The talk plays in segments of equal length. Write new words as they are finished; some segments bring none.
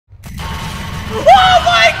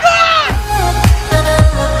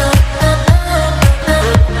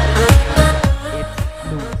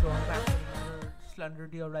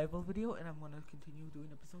The Arrival video, and I'm gonna continue doing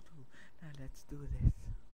episode 2. Now let's do this.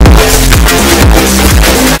 I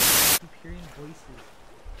keep hearing voices.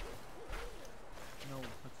 No,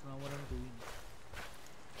 that's not what I'm doing.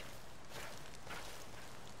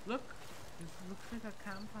 Look, this looks like a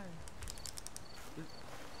campfire.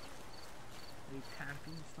 Are you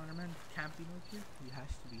camping, Slenderman? Camping with you? He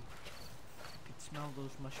has to be. I could smell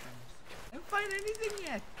those mushrooms. I didn't find anything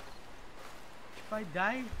yet. If I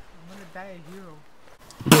die, I'm gonna die a hero.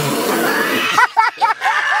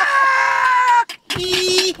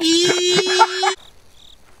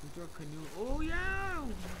 Your canoe. Oh yeah!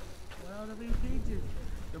 1 out of 8 pages.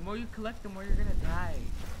 The more you collect, the more you're gonna die.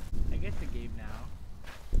 I get the game now.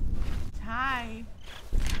 Hi!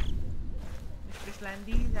 Mr.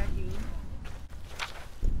 Slendy, is that you?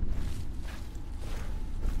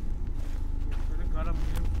 God, I'm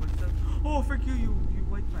hearing footsteps. Oh, frick you, you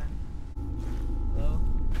white man. Hello?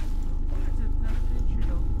 Oh, it's another picture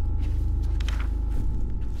though.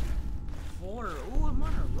 4. Oh, I'm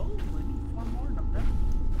on a roll. I need 4 more and I'm done.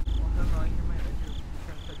 Oh, no, I hear my ear. He's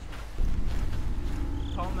trying to touch me.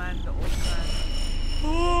 Tall man, the old man.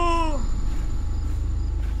 Oh!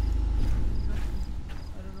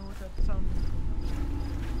 I don't know what that sound is.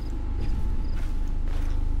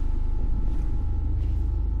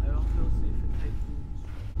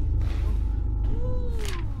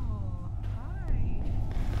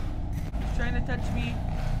 Trying to touch me.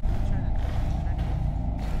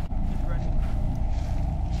 Keep running.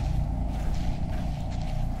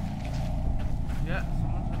 Yeah,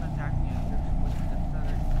 someone's gonna attack me.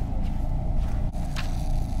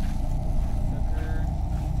 Sucker,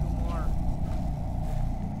 need 2 more.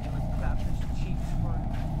 I'm gonna clap his cheeks for him.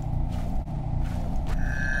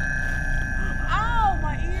 Ow,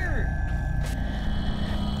 my ear!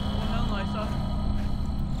 Oh hell no, I saw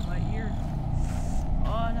my ear.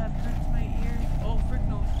 Oh, that hurts my ear. Oh, frick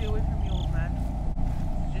no, stay away from me, old man.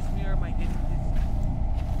 It's just me or my getting dizzy.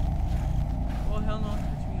 Oh, hell no,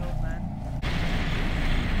 touch me, old man.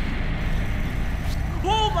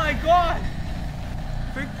 Oh my god!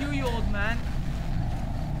 Frick you old man.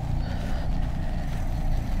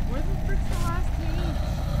 Where the frick's the last page?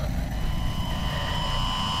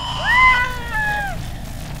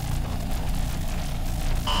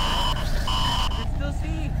 I can still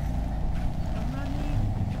see. I'm running.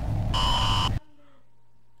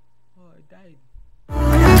 Oh, I died.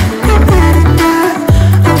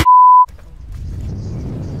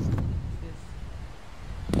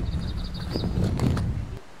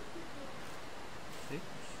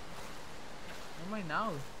 Where am I now?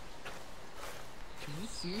 Can you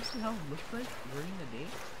seriously how it looks like during the day?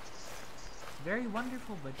 Very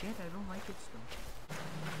wonderful, but yet I don't like it still.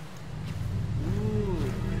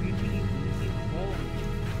 Ooh, creepy home.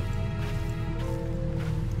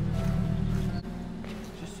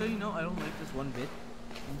 Just so you know, I don't like this one bit.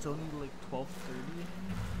 It's only like 12:30.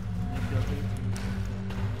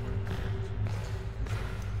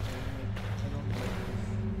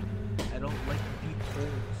 I don't like deep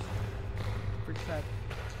holes. Frick that.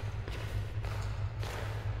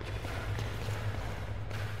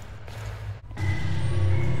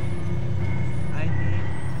 I need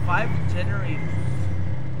 5 generators.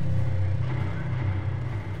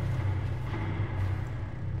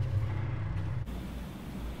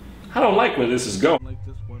 I don't like where this is going. I don't like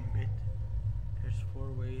this one bit. There's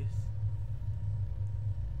 4 ways.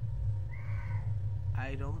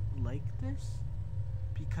 I don't like this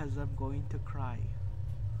because I'm going to cry.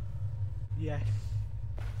 Yes,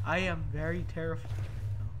 I am very terrified.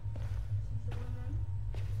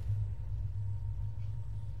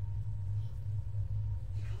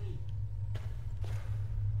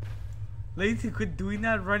 Lazy, quit doing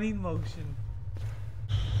that running motion.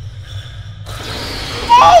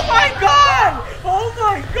 Oh my god! Oh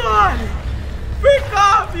my god! Freak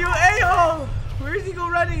off, you a-hole! Where is he go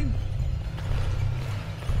running?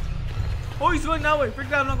 Oh, he's going that way. Freak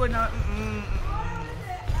that, I'm not going that way.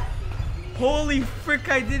 Holy frick,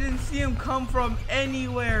 I didn't see him come from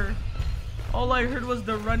anywhere. All I heard was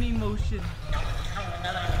the running motion.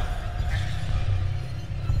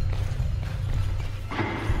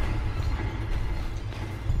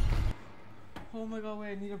 Oh my god,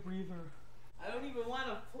 wait, I need a breather. I don't even want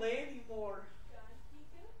to play anymore.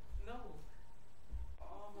 No.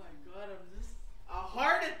 Oh my god, I'm just a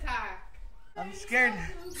heart attack. I'm scared.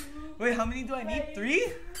 Wait, how many do I need?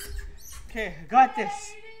 3? Okay, I got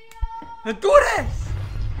this. Let's do this!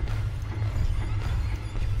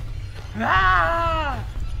 Ah!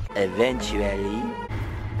 Eventually.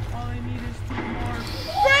 All I need is 2 more.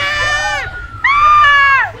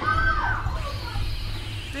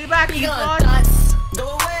 Stay back, you thought!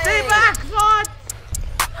 Stay back, thought!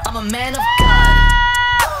 I'm a man of God.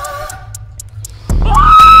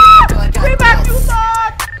 Stay back, you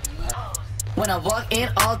thought! When I walk in,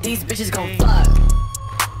 all these bitches gon' fuck.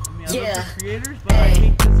 Yeah. Creators, but I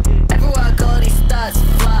hate this game. Everywhere I go, these stars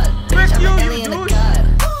flood. Frick I'm you, an you alien douche. of God.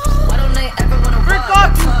 Why don't they ever wanna Frick walk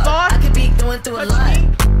off, or you talk? thought. I could be going through a Touch lot.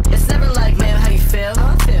 me. It's never like, man, how you feel?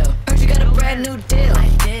 Heard you got a brand new deal. I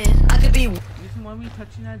did. I could be. You just want me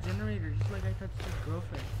touching that generator, just like I touched his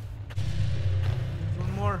girlfriend. There's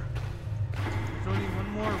one more. There's only one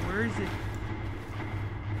more. Where is it?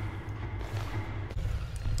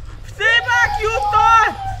 Stay back, you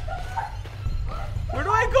thought! Where do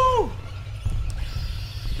I go?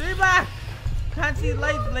 Stay back! Can't see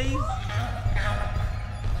light, Blaze.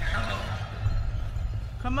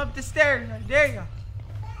 Come up the stairs. I dare ya.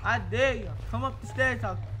 I dare ya. Come up the stairs.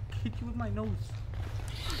 I'll hit you with my nose.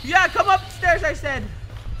 Yeah, come up the stairs, I said.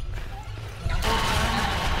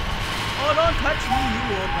 Oh, don't touch me,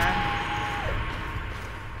 you old man.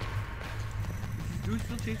 This dude's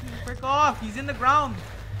still chasing the frick off. He's in the ground.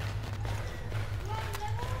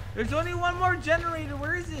 There's only one more generator.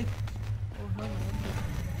 Where is it? Oh, hell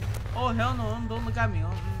no. Oh, hell no. Don't look at me.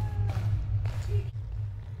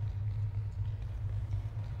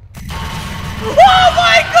 Oh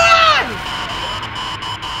my god!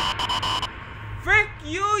 Frick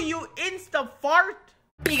you, you insta-fart!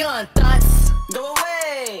 Be gone, thoughts. Go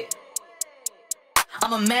away.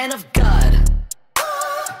 I'm a man of God.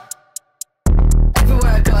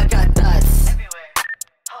 Everywhere I go, I got thoughts.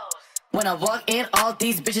 When I walk in, all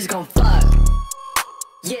these bitches gon' fuck.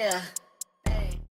 Yeah.